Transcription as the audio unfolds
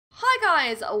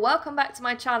Hi guys, welcome back to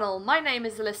my channel. My name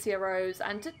is Alyssiarose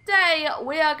and today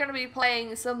we are going to be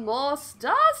playing some more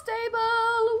Star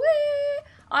Stable. Whee!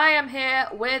 I am here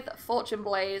with Fortune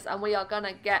Blaze and we are going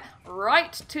to get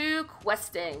right to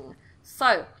questing.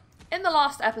 So, in the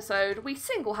last episode we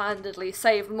single-handedly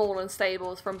saved Moorland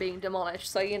Stables from being demolished,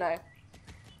 so you know,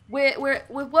 we're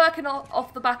working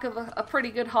off the back of a pretty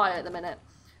good high at the minute.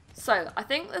 So, I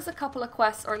think there's a couple of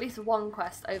quests, or at least one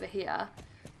quest over here,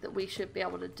 that we should be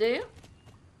able to do.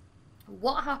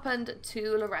 What happened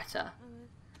to Loretta?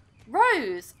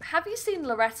 Rose, have you seen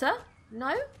Loretta?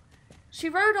 No? She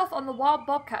rode off on the wild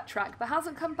bobcat track but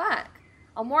hasn't come back.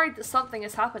 I'm worried that something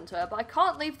has happened to her, but I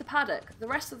can't leave the paddock. The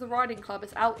rest of the riding club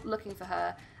is out looking for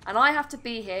her, and I have to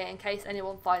be here in case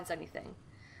anyone finds anything.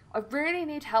 I really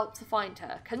need help to find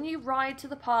her. Can you ride to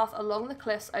the path along the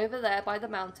cliffs over there by the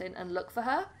mountain and look for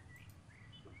her?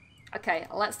 Okay,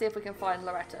 let's see if we can find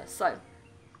Loretta. So,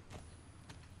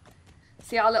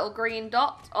 see our little green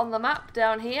dot on the map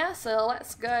down here, so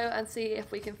let's go and see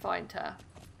if we can find her.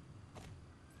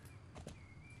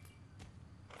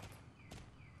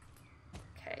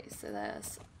 Okay, so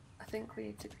there's, I think we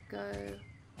need to go,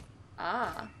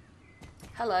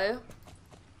 hello.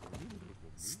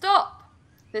 Stop!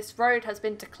 This road has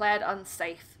been declared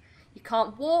unsafe. You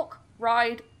can't walk,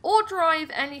 ride, or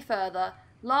drive any further.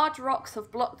 Large rocks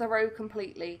have blocked the road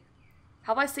completely.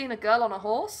 Have I seen a girl on a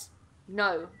horse?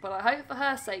 No, but I hope for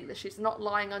her sake that she's not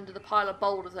lying under the pile of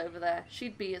boulders over there.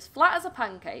 She'd be as flat as a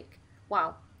pancake.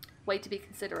 Wow, way to be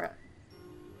considerate.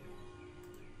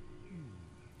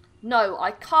 No,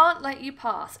 I can't let you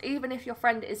pass. Even if your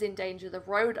friend is in danger, the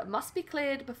road must be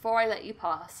cleared before I let you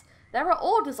pass. There are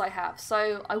orders I have,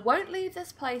 so I won't leave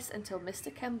this place until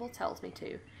Mr. Kemble tells me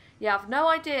to. You have no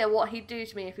idea what he'd do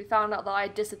to me if he found out that I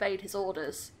had disobeyed his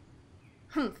orders.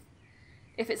 Humph.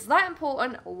 If it's that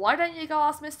important, why don't you go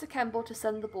ask Mr. Kemble to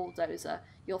send the bulldozer?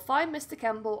 You'll find Mr.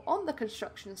 Kemble on the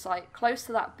construction site, close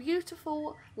to that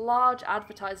beautiful, large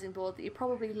advertising board that you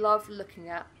probably love looking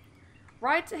at.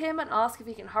 Ride to him and ask if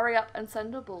he can hurry up and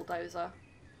send a bulldozer.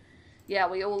 Yeah,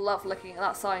 we all love looking at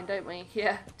that sign, don't we?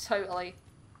 Yeah, totally.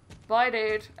 Bye,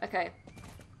 dude. Okay.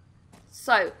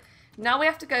 So, now we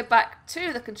have to go back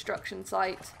to the construction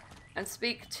site and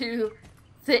speak to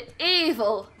the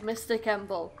evil Mr.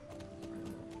 Kemble.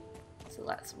 So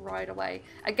let's ride away.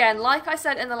 Again, like I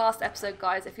said in the last episode,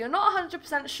 guys, if you're not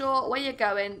 100% sure where you're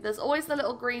going, there's always the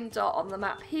little green dot on the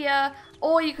map here,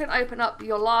 or you can open up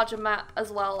your larger map as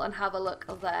well and have a look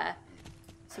there.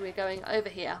 So we're going over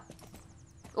here.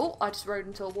 Oh, I just rode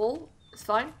into a wall. It's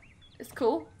fine. It's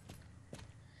cool.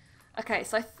 Okay,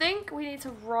 so I think we need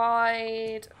to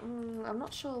ride... I'm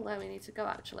not sure where we need to go,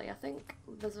 actually. I think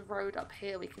there's a road up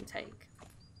here we can take.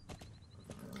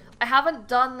 I haven't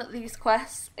done these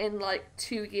quests in like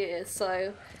 2 years,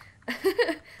 so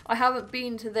I haven't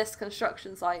been to this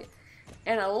construction site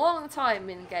in a long time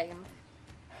in game.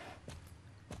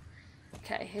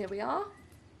 Okay, here we are.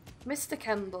 Mr.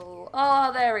 Kemble.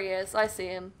 Oh, there he is. I see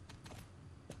him.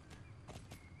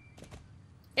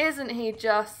 Isn't he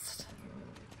just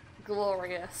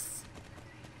glorious?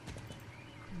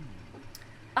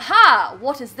 Aha!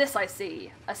 What is this I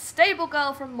see? A stable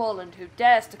girl from Moorland who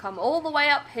dares to come all the way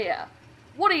up here.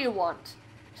 What do you want?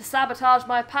 To sabotage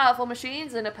my powerful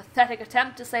machines in a pathetic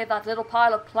attempt to save that little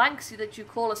pile of planks that you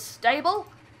call a stable?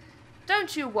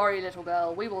 Don't you worry, little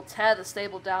girl. We will tear the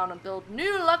stable down and build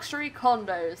new luxury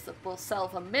condos that will sell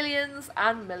for millions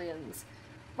and millions.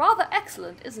 Rather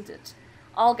excellent, isn't it?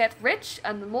 I'll get rich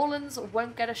and the Moorlands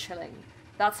won't get a shilling.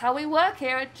 That's how we work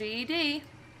here at GED.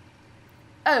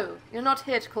 Oh, you're not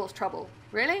here to cause trouble.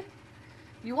 Really?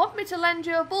 You want me to lend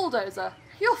you a bulldozer?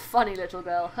 You're funny, little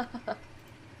girl.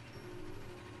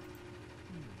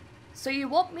 So you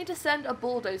want me to send a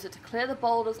bulldozer to clear the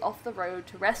boulders off the road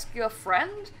to rescue a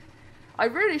friend? I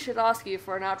really should ask you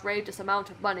for an outrageous amount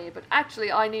of money, but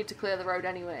actually I need to clear the road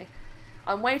anyway.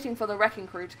 I'm waiting for the wrecking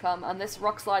crew to come, and this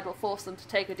rock slide will force them to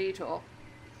take a detour.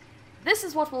 This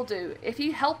is what we'll do. If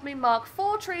you help me mark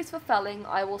 4 trees for felling,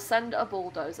 I will send a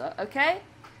bulldozer, okay?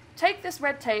 Take this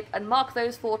red tape and mark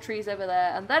those 4 trees over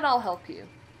there, and then I'll help you.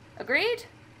 Agreed?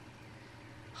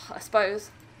 I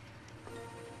suppose.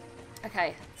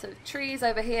 Okay, so trees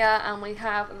over here, and we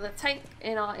have the tape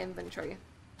in our inventory.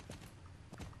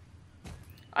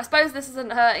 I suppose this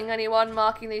isn't hurting anyone,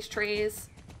 marking these trees.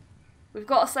 We've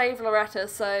got to save Loretta,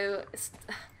 so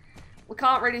we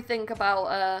can't really think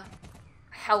about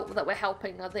help that we're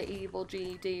helping the evil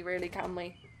GED, really, can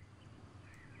we?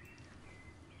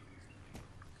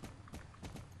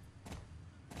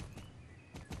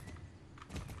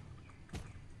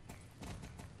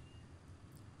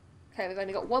 Okay, we've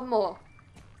only got one more.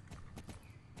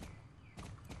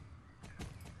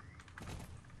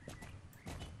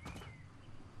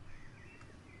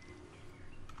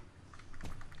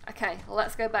 Okay, well,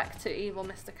 let's go back to evil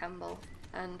Mr. Campbell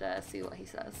and see what he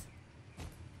says.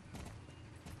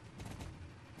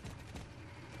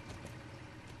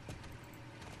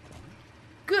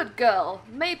 Good girl.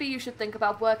 Maybe you should think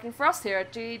about working for us here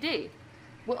at GED.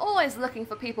 We're always looking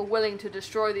for people willing to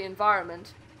destroy the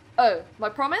environment. Oh, my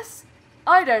promise?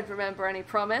 I don't remember any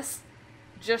promise.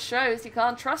 Just shows you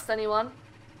can't trust anyone.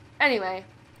 Anyway,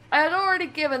 I had already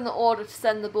given the order to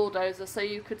send the bulldozer, so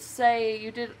you could say you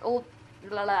did all...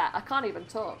 I can't even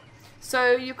talk.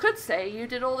 So you could say you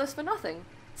did all this for nothing.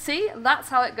 See? That's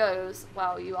how it goes.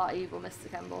 Wow, you are evil, Mr.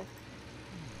 Campbell.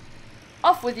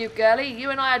 Off with you, girlie. You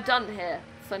and I are done here.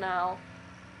 For now.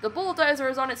 The bulldozer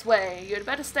is on its way. You'd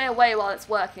better stay away while it's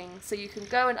working, so you can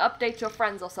go and update your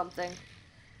friends or something.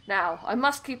 Now, I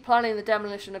must keep planning the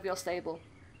demolition of your stable.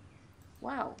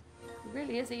 Wow, he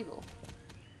really is evil.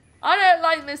 I don't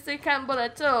like Mr. Campbell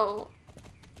at all.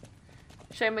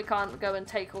 Shame we can't go and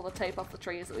take all the tape off the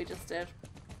trees that we just did.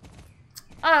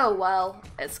 Oh well,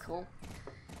 it's cool.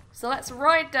 So let's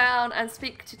ride down and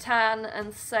speak to Tan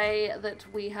and say that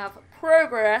we have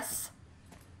progress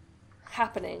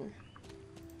happening.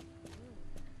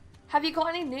 Have you got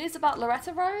any news about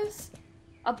Loretta, Rose?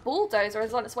 A bulldozer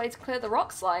is on its way to clear the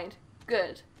rock slide.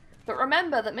 Good. But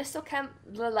remember that Mr.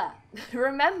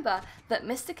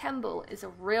 Campbell is a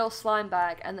real slime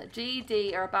bag and that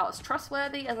GED are about as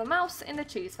trustworthy as a mouse in a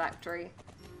cheese factory.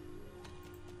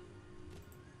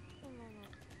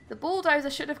 The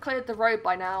bulldozer should have cleared the road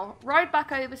by now. Ride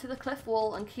back over to the cliff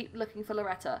wall and keep looking for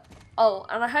Loretta. Oh,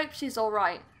 and I hope she's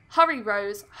alright. Hurry,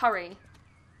 Rose, hurry.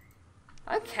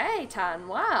 Okay, Tan,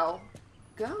 wow.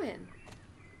 Going.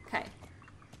 Okay.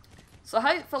 So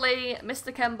hopefully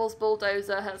Mr. Campbell's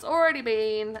bulldozer has already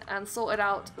been and sorted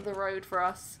out the road for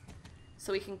us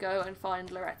so we can go and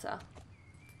find Loretta.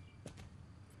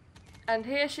 And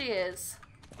here she is.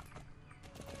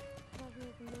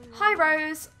 Hi,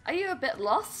 Rose. Are you a bit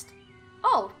lost?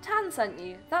 Oh, Tan sent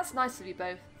you. That's nice of you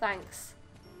both. Thanks.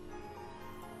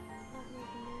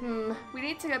 We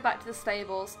need to go back to the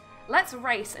stables. Let's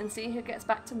race and see who gets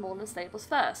back to Morland Stables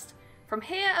first. From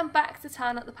here and back to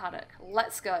Tan at the paddock.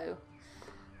 Let's go.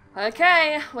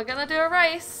 Okay, we're gonna do a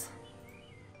race.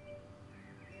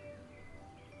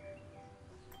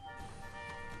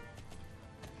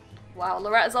 Wow,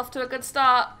 Loretta's off to a good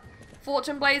start.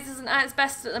 Fortune Blaze isn't at its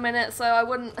best at the minute, so I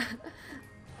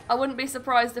wouldn't be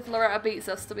surprised if Loretta beats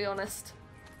us, to be honest.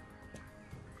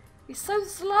 He's so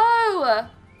slow!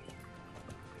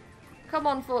 Come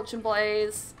on, Fortune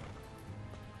Blaze.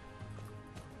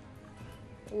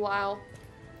 Wow.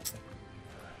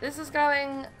 This is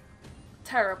going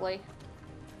terribly.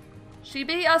 She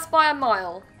beat us by a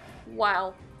mile.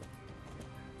 Wow.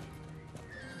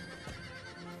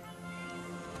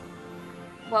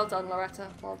 Well done, Loretta.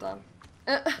 Well done.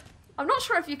 I'm not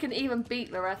sure if you can even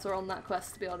beat Loretta on that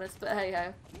quest, to be honest, but hey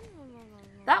ho.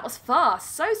 That was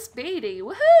fast. So speedy.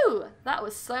 Woohoo! That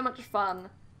was so much fun.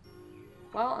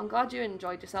 Well, I'm glad you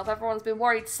enjoyed yourself. Everyone's been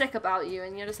worried sick about you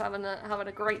and you're just having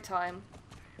a great time.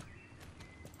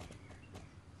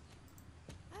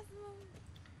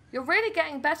 You're really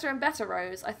getting better and better,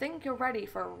 Rose. I think you're ready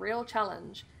for a real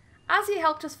challenge. As you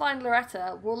helped us find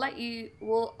Loretta, we'll let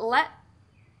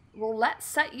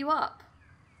set you up.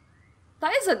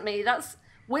 That isn't me, that's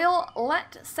we'll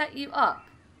let set you up.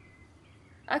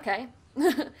 Okay.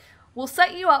 We'll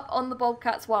set you up on the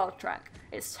Bobcat's wild track.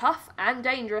 It's tough and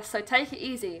dangerous, so take it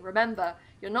easy. Remember,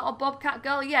 you're not a Bobcat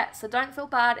girl yet, so don't feel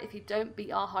bad if you don't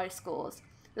beat our high scores.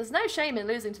 There's no shame in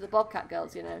losing to the Bobcat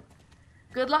girls, you know.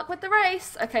 Good luck with the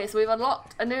race. Okay, so we've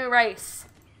unlocked a new race.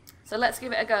 So let's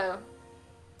give it a go.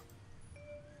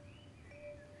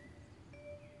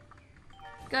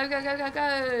 Go, go, go, go,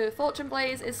 go. Fortune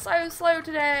Blaze is so slow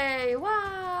today.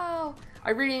 Wow. I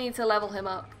really need to level him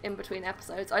up in between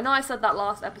episodes. I know I said that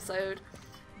last episode,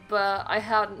 but I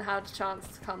hadn't had a chance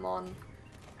to come on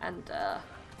and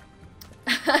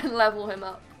level him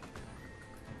up.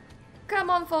 Come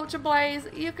on, Fortune Blaze.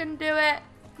 You can do it.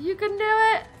 You can do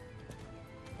it.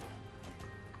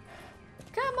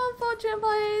 Come on, Fortune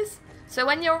Blaze. So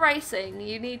when you're racing,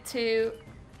 you need to,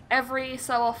 every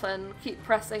so often, keep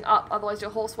pressing up, otherwise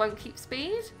your horse won't keep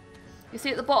speed. You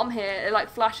see at the bottom here, it like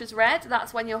flashes red.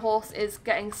 That's when your horse is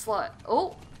getting slow.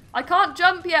 Oh, I can't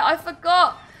jump yet. I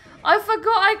forgot.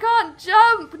 I can't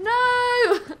jump.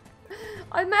 No.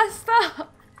 I messed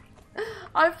up.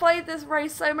 I've played this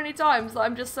race so many times that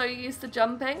I'm just so used to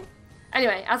jumping.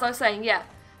 Anyway, as I was saying, yeah.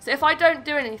 So if I don't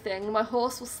do anything, my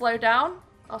horse will slow down.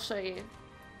 I'll show you.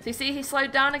 So you see he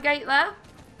slowed down a gate there?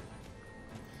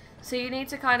 So you need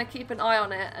to kind of keep an eye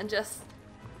on it and just,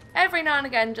 every now and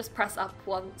again, just press up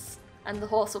once and the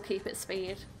horse will keep its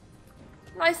speed.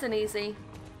 Nice and easy.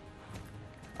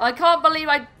 I can't believe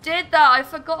I did that. I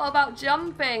forgot about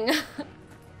jumping.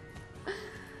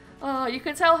 Oh, you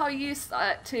can tell how used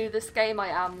to this game I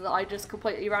am that I just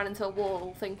completely ran into a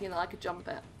wall thinking that I could jump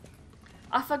it.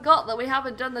 I forgot that we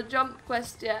haven't done the jump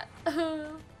quest yet.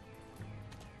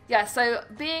 Yeah, so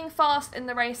being fast in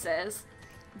the races,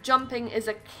 jumping is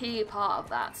a key part of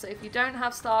that. So if you don't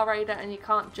have Star Raider and you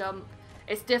can't jump,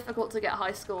 it's difficult to get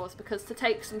high scores because to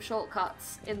take some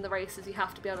shortcuts in the races you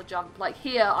have to be able to jump. Like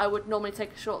here, I would normally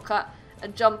take a shortcut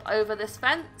and jump over this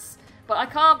fence, but I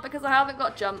can't because I haven't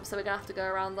got jump, so we're going to have to go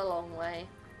around the long way.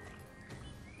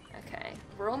 Okay,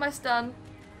 we're almost done.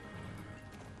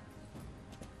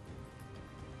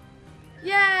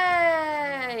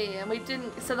 Yay! And we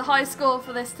didn't, so the high score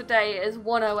for this today is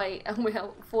 108 and we're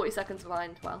 40 seconds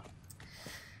behind. Well,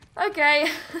 okay.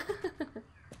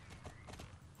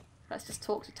 Let's just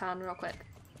talk to Tan real quick.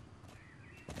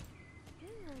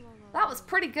 That was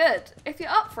pretty good. If you're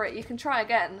up for it, you can try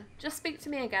again. Just speak to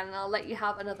me again and I'll let you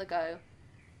have another go.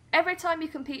 Every time you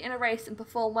compete in a race and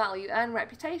perform well, you earn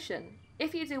reputation.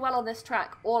 If you do well on this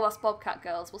track, all us Bobcat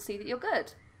girls will see that you're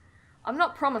good. I'm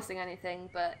not promising anything,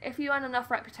 but if you earn enough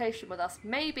reputation with us,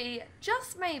 maybe,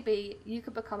 just maybe, you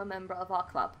could become a member of our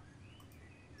club.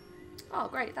 Oh,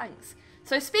 great, thanks.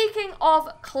 So speaking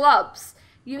of clubs,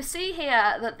 you see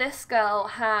here that this girl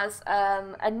has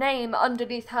a name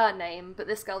underneath her name, but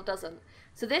this girl doesn't.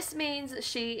 So this means that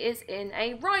she is in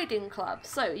a riding club.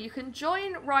 So you can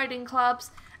join riding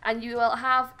clubs and you will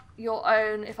have your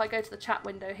own, if I go to the chat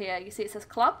window here, you see it says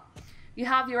club. You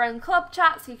have your own club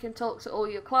chat so you can talk to all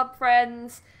your club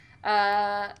friends.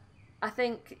 I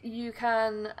think you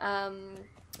can,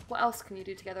 what else can you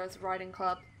do together as a riding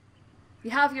club?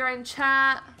 You have your own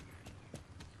chat.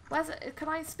 Where's it? Can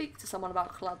I speak to someone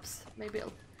about clubs? Maybe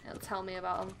it'll tell me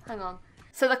about them. Hang on.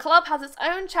 So the club has its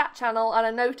own chat channel and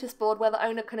a notice board where the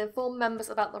owner can inform members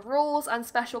about the rules and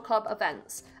special club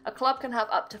events. A club can have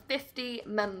up to 50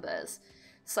 members.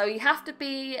 So you have to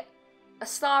be a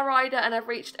star rider and have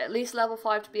reached at least level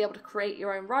 5 to be able to create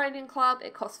your own riding club.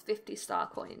 It costs 50 star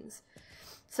coins.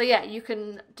 So yeah, you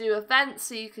can do events,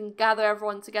 so you can gather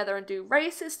everyone together and do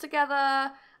races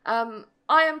together. I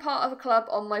am part of a club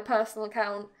on my personal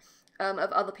account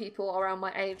of other people around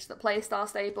my age that play Star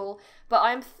Stable, but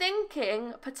I'm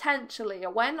thinking potentially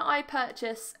when I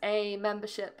purchase a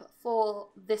membership for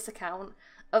this account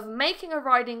of making a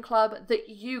riding club that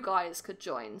you guys could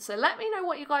join. So let me know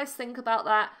what you guys think about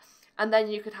that, and then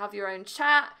you could have your own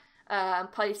chat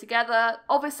and play together.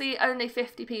 Obviously only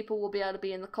 50 people will be able to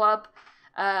be in the club,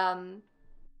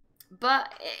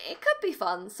 but it could be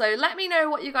fun. So let me know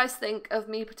what you guys think of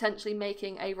me potentially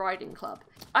making a riding club.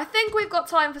 I think we've got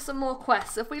time for some more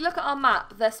quests. If we look at our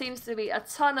map, there seems to be a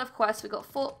ton of quests. We've got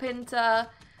Fort Pinter,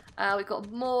 we've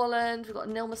got Moorland, we've got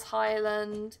Nilmus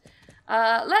Highland.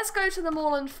 Let's go to the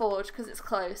Moorland Forge because it's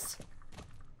close.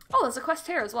 Oh, there's a quest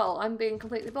here as well. I'm being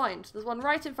completely blind. There's one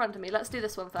right in front of me. Let's do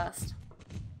this one first.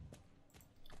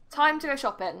 Time to go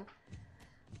shopping.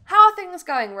 How are things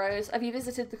going, Rose? Have you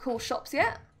visited the cool shops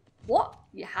yet? What?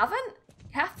 You haven't?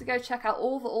 You have to go check out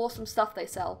all the awesome stuff they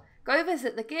sell. Go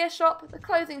visit the gear shop, the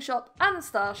clothing shop, and the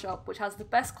star shop, which has the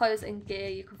best clothes and gear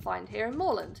you can find here in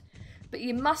Moorland. But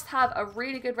you must have a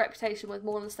really good reputation with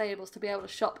Moorland Stables to be able to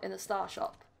shop in the star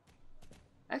shop.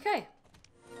 Okay.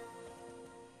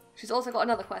 She's also got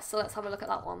another quest, so let's have a look at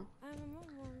that one.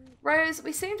 Rose,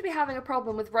 we seem to be having a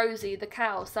problem with Rosie, the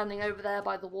cow, standing over there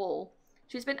by the wall.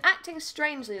 She's been acting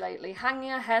strangely lately,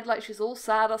 hanging her head like she's all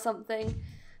sad or something.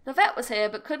 The vet was here,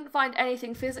 but couldn't find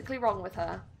anything physically wrong with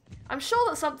her. I'm sure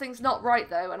that something's not right,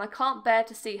 though, and I can't bear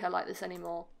to see her like this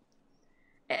anymore.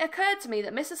 It occurred to me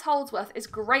that Mrs. Holdsworth is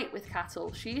great with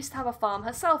cattle. She used to have a farm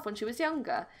herself when she was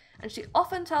younger, and she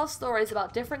often tells stories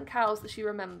about different cows that she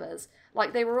remembers,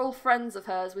 like they were all friends of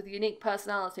hers with unique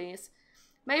personalities.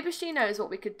 Maybe she knows what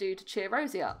we could do to cheer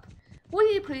Rosie up.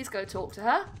 Will you please go talk to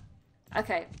her?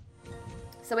 Okay,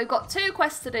 so we've got 2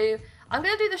 quests to do. I'm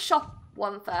going to do the shop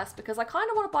one first because I kind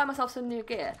of want to buy myself some new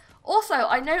gear. Also,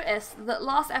 I noticed that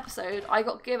last episode I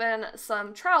got given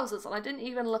some trousers and I didn't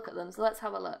even look at them, so let's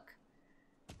have a look.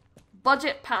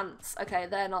 Budget pants. Okay,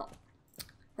 they're not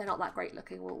that great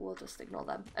looking. We'll just ignore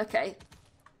them. Okay.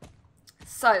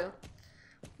 So,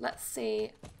 let's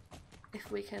see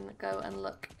if we can go and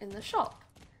look in the shop.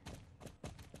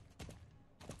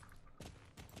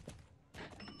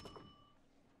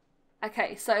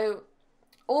 Okay, so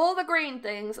all the green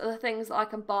things are the things that I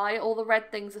can buy. All the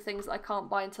red things are things that I can't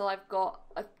buy until I've got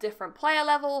a different player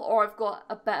level or I've got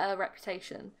a better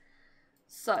reputation.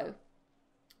 So,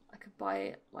 I could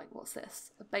buy, like, what's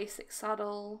this? A basic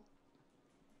saddle,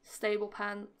 stable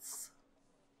pants,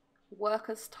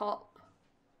 worker's top.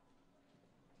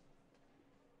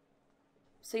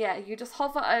 So yeah, you just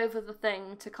hover over the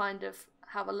thing to kind of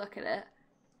have a look at it.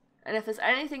 And if there's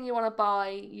anything you want to buy,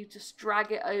 you just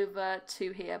drag it over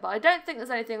to here. But I don't think there's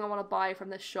anything I want to buy from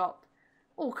this shop.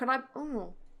 Oh, can I?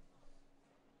 Oh.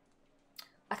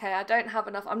 Okay, I don't have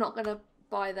enough. I'm not going to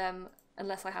buy them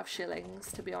unless I have shillings,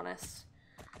 to be honest.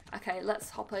 Okay,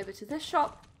 let's hop over to this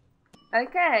shop.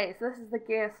 Okay, so this is the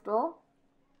gear store.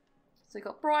 So you've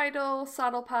got bridle,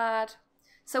 saddle pad.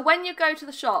 So when you go to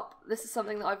the shop, this is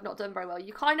something that I've not done very well.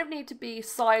 You kind of need to be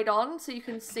side on so you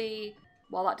can see...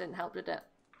 Well, that didn't help, did it?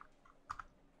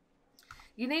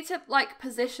 You need to, like,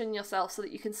 position yourself so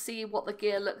that you can see what the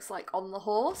gear looks like on the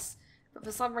horse. But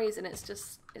for some reason,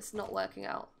 it's not working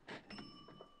out.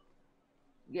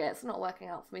 Yeah, it's not working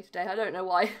out for me today. I don't know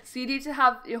why. So you need to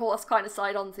have your horse kind of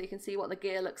side on so you can see what the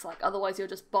gear looks like. Otherwise, you're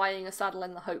just buying a saddle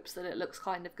in the hopes that it looks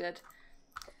kind of good.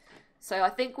 So I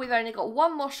think we've only got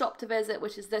one more shop to visit,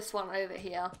 which is this one over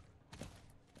here.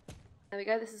 There we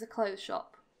go. This is a clothes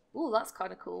shop. Ooh, that's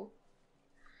kind of cool.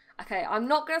 Okay, I'm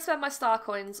not going to spend my star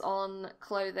coins on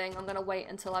clothing. I'm going to wait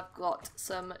until I've got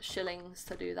some shillings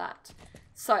to do that.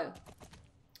 So,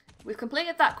 we've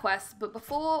completed that quest, but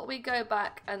before we go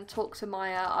back and talk to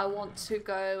Maya, I want to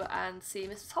go and see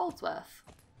Mrs. Holdsworth.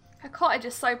 Her cottage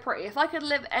is so pretty. If I could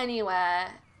live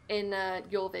anywhere in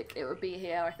Jorvik, it would be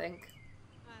here, I think.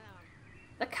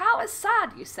 The cow is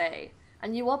sad, you say,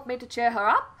 and you want me to cheer her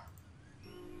up?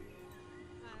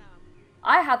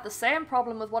 I had the same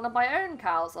problem with one of my own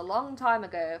cows a long time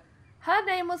ago. Her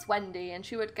name was Wendy, and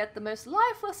she would get the most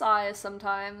lifeless eyes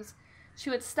sometimes.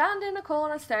 She would stand in a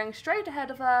corner staring straight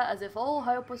ahead of her as if all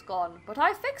hope was gone, but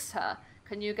I fixed her.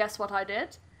 Can you guess what I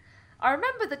did? I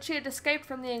remember that she had escaped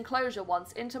from the enclosure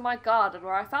once into my garden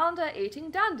where I found her eating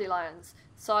dandelions,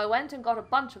 so I went and got a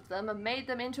bunch of them and made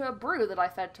them into a brew that I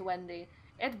fed to Wendy.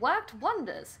 It worked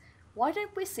wonders. Why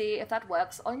don't we see if that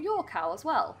works on your cow as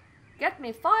well? Get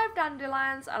me 5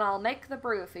 dandelions and I'll make the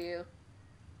brew for you.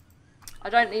 I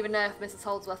don't even know if Mrs.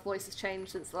 Holdsworth's voice has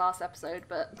changed since the last episode,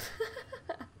 but...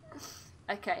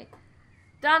 Okay.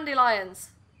 Dandelions.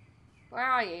 Where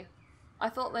are you? I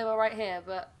thought they were right here,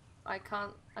 but I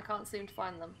can't seem to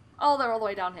find them. Oh, they're all the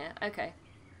way down here. Okay.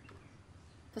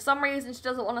 For some reason, she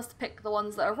doesn't want us to pick the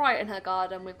ones that are right in her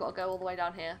garden. We've got to go all the way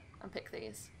down here and pick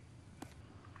these.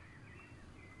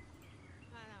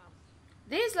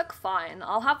 These look fine.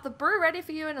 I'll have the brew ready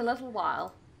for you in a little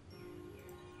while.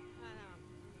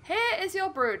 Here is your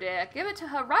brew, dear. Give it to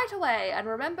her right away, and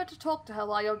remember to talk to her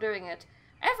while you're doing it.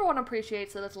 Everyone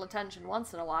appreciates a little attention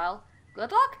once in a while.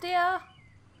 Good luck, dear.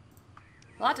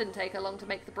 Well, that didn't take her long to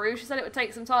make the brew. She said it would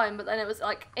take some time, but then it was,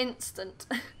 like, instant.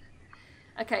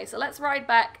 Okay, so let's ride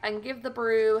back and give the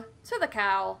brew to the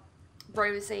cow,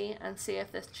 Rosie, and see if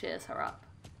this cheers her up.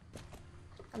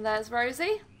 And there's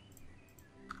Rosie.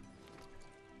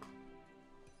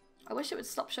 I wish it would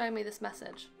stop showing me this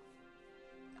message.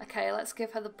 Okay, let's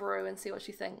give her the brew and see what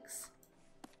she thinks.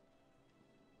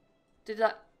 Did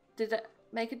it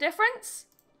make a difference?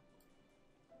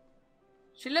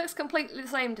 She looks completely the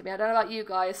same to me. I don't know about you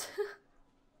guys.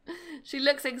 She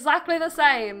looks exactly the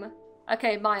same.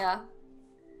 Okay, Maya.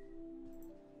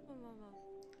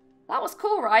 That was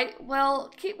cool, right?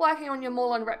 Well, keep working on your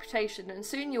Moorland reputation and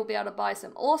soon you'll be able to buy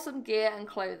some awesome gear and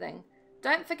clothing.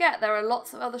 Don't forget there are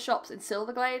lots of other shops in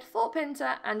Silverglade, Fort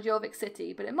Pinter and Jorvik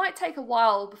City, but it might take a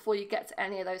while before you get to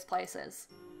any of those places.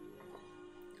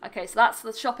 Okay, so that's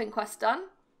the shopping quest done.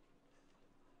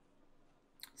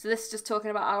 So this is just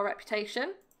talking about our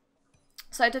reputation.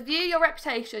 So to view your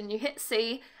reputation, you hit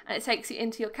C and it takes you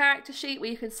into your character sheet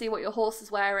where you can see what your horse is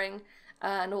wearing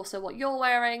and also what you're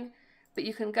wearing. But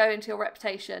you can go into your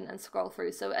reputation and scroll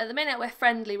through. So at the minute we're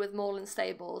friendly with Moorland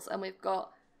Stables and we've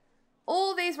got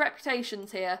all these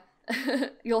reputations here.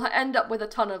 You'll end up with a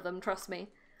ton of them, trust me.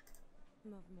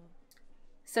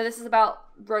 So this is about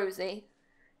Rosie.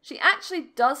 She actually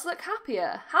does look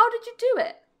happier. How did you do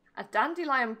it? A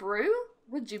dandelion brew?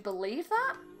 Would you believe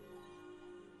that?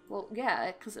 Well,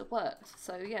 yeah, because it worked.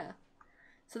 So, yeah.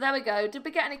 So there we go. Did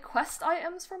we get any quest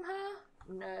items from her?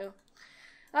 No.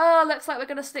 Oh, looks like we're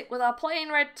going to stick with our plain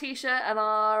red t-shirt and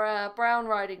our brown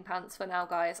riding pants for now,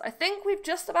 guys. I think we've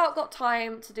just about got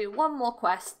time to do one more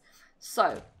quest.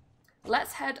 So,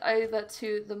 let's head over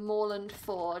to the Moorland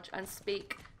Forge and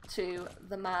speak to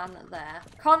the man there.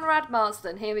 Conrad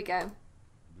Marsden, here we go.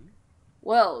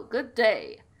 Well, good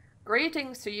day.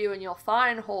 Greetings to you and your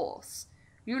fine horse.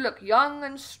 You look young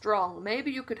and strong.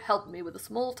 Maybe you could help me with a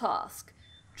small task.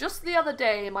 Just the other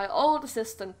day, my old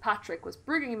assistant Patrick was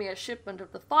bringing me a shipment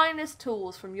of the finest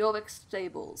tools from Jorvik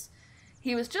stables.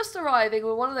 He was just arriving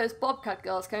when one of those bobcat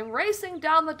girls came racing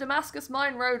down the Damascus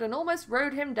Mine Road and almost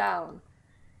rode him down.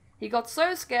 He got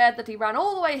so scared that he ran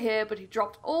all the way here, but he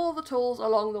dropped all the tools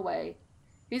along the way.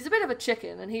 He's a bit of a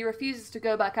chicken, and he refuses to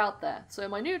go back out there, so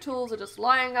my new tools are just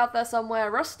lying out there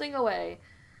somewhere, rusting away.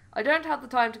 I don't have the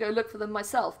time to go look for them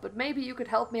myself, but maybe you could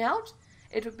help me out?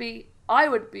 I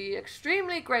would be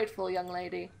extremely grateful, young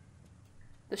lady.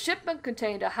 The shipment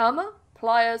contained a hammer,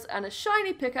 pliers, and a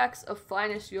shiny pickaxe of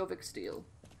finest Jorvik steel.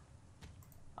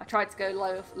 I tried to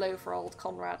go low for old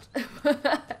Conrad.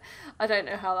 I don't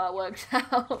know how that worked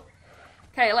out.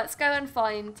 Okay, let's go and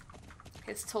find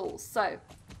his tools. So,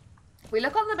 if we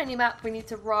look on the minimap, we need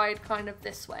to ride kind of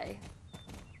this way.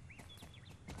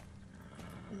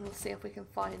 And we'll see if we can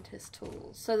find his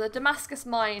tools. So the Damascus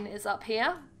mine is up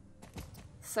here.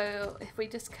 So if we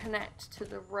just connect to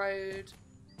the road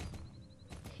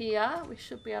here, we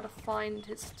should be able to find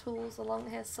his tools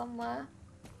along here somewhere.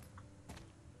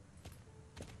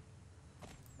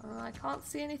 I can't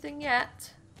see anything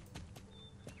yet.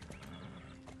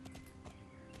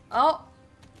 Oh,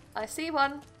 I see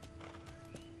one.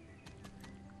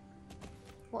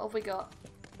 What have we got?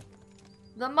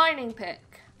 The mining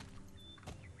pick.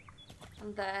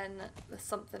 And then there's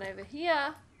something over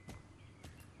here.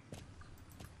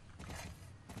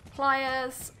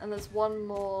 Pliers, and there's one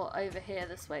more over here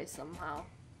this way somehow.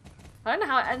 I don't know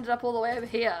how it ended up all the way over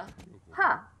here.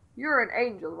 Ha! You're an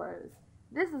angel, Rose.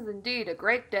 This is indeed a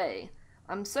great day.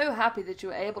 I'm so happy that you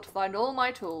were able to find all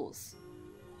my tools.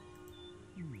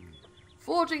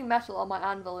 Forging metal on my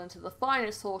anvil into the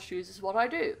finest horseshoes is what I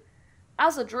do.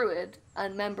 As a druid,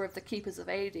 and member of the Keepers of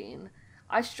Aideen,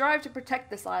 I strive to protect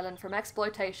this island from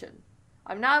exploitation.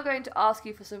 I'm now going to ask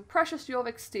you for some precious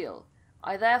Jorvik steel.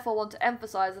 I therefore want to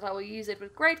emphasize that I will use it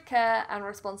with great care and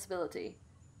responsibility.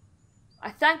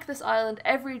 I thank this island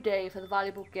every day for the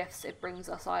valuable gifts it brings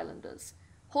us islanders.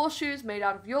 Horseshoes made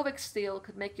out of Jorvik steel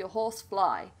could make your horse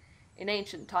fly. In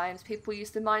ancient times, people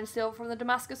used to mine steel from the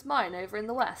Damascus mine over in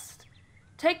the west.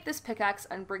 Take this pickaxe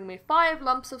and bring me 5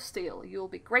 lumps of steel. You will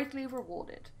be greatly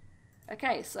rewarded.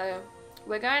 Okay, so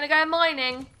we're going to go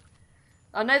mining.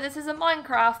 I know this isn't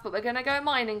Minecraft, but we're going to go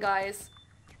mining, guys.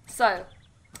 So,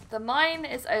 the mine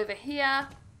is over here.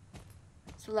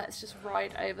 So let's just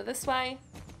ride over this way.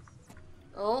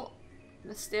 Oh,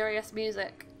 mysterious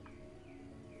music.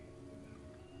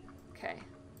 Okay.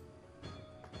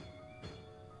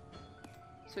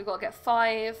 So we've got to get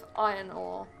 5 iron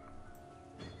ore.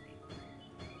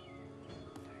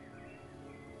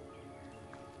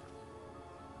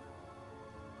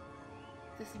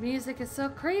 This music is so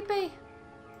creepy.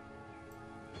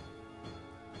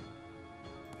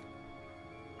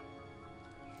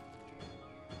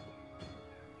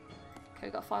 Okay,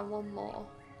 we've got to find one more.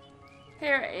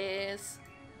 Here it is.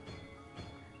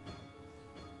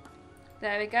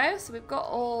 There we go. So we've got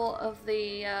all of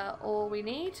the ore we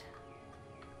need.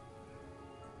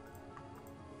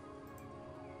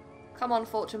 Come on,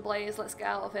 Fortune Blaze, let's get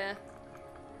out of here.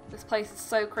 This place is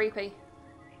so creepy.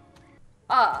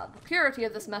 Ah, the purity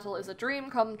of this metal is a dream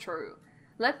come true.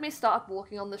 Let me start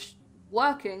working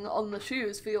on the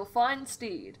shoes for your fine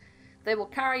steed. They will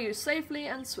carry you safely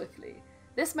and swiftly.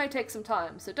 This may take some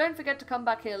time, so don't forget to come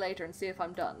back here later and see if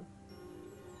I'm done.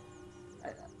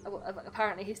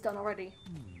 Apparently he's done already.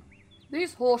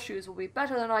 These horseshoes will be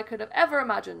better than I could have ever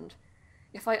imagined.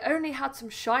 If I only had some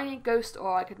shiny ghost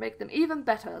ore, I could make them even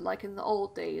better, like in the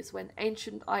old days when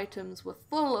ancient items were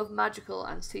full of magical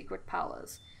and secret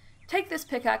powers. Take this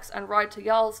pickaxe and ride to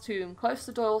Jarl's tomb, close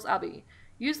to Doyle's Abbey.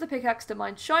 Use the pickaxe to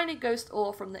mine shiny ghost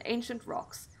ore from the ancient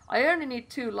rocks. I only need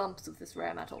 2 lumps of this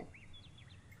rare metal.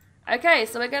 Okay,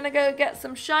 so we're gonna go get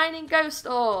some shiny ghost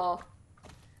ore.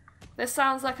 This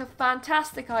sounds like a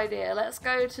fantastic idea. Let's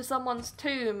go to someone's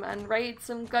tomb and raid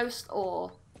some ghost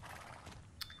ore.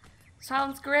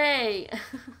 Sounds great.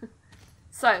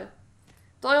 So,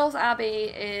 Doyle's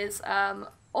Abbey is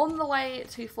on the way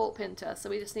to Fort Pinter, so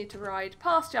we just need to ride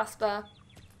past Jasper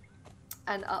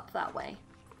and up that way.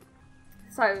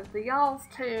 So, the Jarl's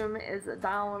tomb is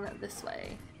down this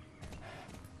way.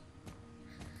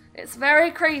 It's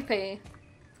very creepy.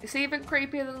 It's even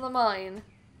creepier than the mine.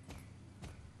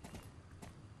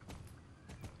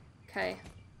 Okay.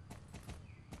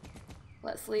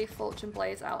 Let's leave Fortune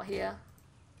Blaze out here.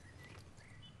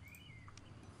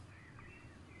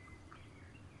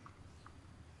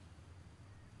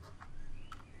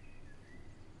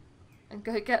 And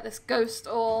go get this ghost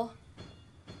ore.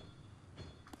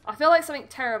 I feel like something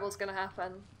terrible is going to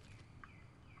happen.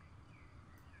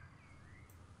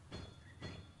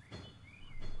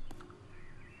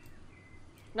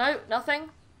 No, nothing.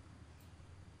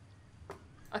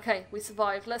 Okay, we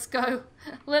survived. Let's go.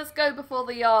 Let's go before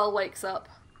the Jarl wakes up.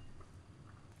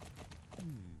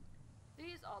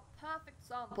 These are Perfect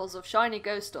samples of shiny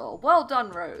ghost ore. Well done,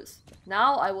 Rose.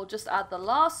 Now I will just add the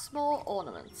last small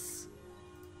ornaments.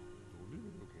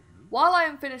 While I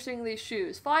am finishing these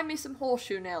shoes, find me some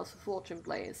horseshoe nails for Fortune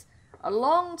Blaze. A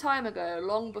long time ago,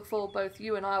 long before both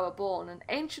you and I were born, an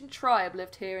ancient tribe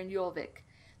lived here in Jorvik.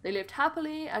 They lived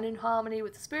happily and in harmony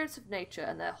with the spirits of nature,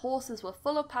 and their horses were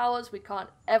full of powers we can't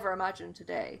ever imagine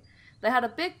today. They had a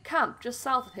big camp just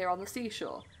south of here on the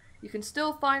seashore. You can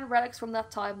still find relics from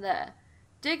that time there.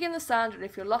 Dig in the sand, and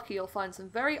if you're lucky you'll find some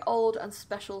very old and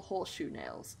special horseshoe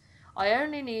nails. I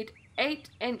only need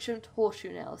 8 ancient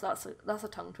horseshoe nails. That's a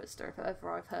tongue twister if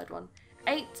ever I've heard one.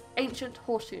 8 ancient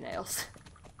horseshoe nails.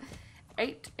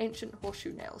 8 ancient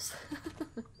horseshoe nails.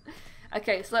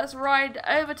 Okay, so let's ride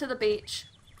over to the beach.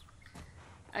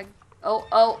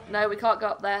 Oh, no, we can't go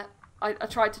up there. I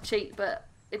tried to cheat, but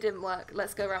it didn't work.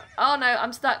 Let's go around. Oh no,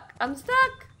 I'm stuck. I'm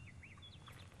stuck!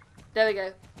 There we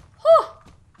go. Whew!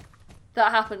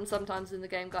 That happens sometimes in the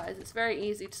game, guys. It's very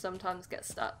easy to sometimes get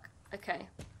stuck. Okay.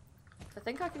 I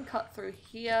think I can cut through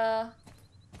here.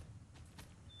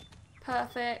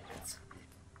 Perfect.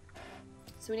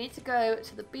 So we need to go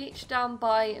to the beach down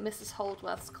by Mrs.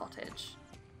 Holdworth's cottage.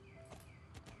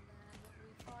 And then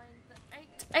we find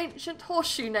the 8 ancient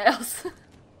horseshoe nails.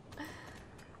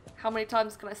 How many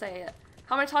times can I say it?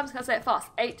 How many times can I say it fast?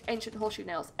 8 ancient horseshoe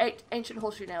nails. 8 ancient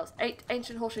horseshoe nails. 8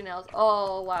 ancient horseshoe nails.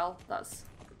 Oh, wow. That's...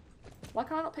 Why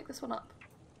can I not pick this one up?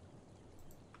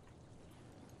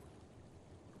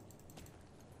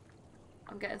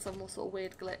 I'm getting some more sort of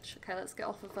weird glitch. Okay, let's get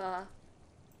off of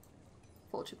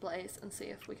Fortune Blaze and see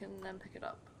if we can then pick it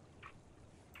up.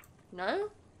 No?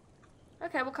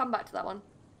 Okay, we'll come back to that one.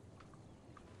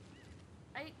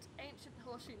 8 ancient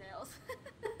horseshoe nails.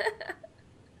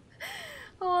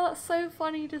 Oh, that's so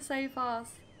funny to say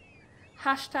fast.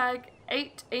 Hashtag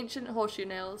 8 ancient horseshoe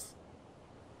nails.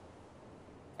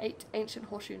 8 ancient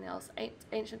horseshoe nails. 8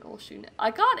 ancient horseshoe nails.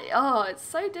 I got it! Oh, it's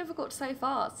so difficult to say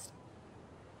fast.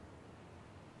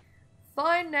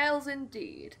 Fine nails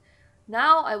indeed.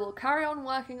 Now I will carry on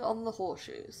working on the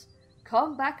horseshoes.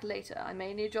 Come back later. I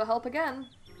may need your help again.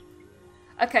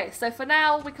 Okay, so for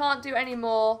now we can't do any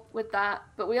more with that,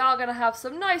 but we are going to have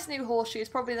some nice new horseshoes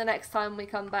probably the next time we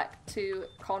come back to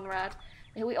Conrad.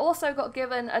 And we also got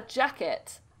given a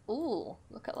jacket. Ooh,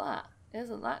 look at that.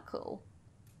 Isn't that cool?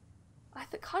 I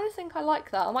kind of think I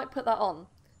like that. I might put that on.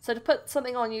 So to put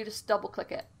something on, you just double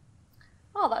click it.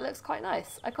 Oh, that looks quite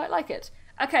nice. I quite like it.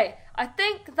 Okay, I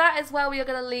think that is where we are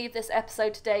going to leave this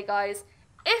episode today, guys.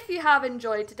 If you have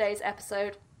enjoyed today's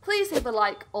episode, please leave a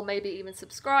like or maybe even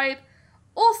subscribe.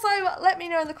 Also, let me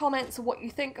know in the comments what you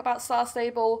think about Star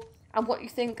Stable and what you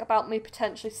think about me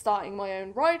potentially starting my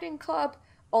own riding club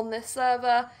on this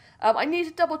server. I need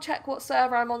to double check what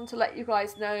server I'm on to let you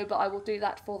guys know, but I will do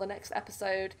that for the next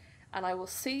episode. And I will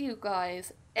see you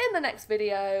guys in the next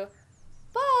video.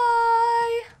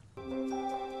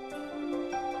 Bye!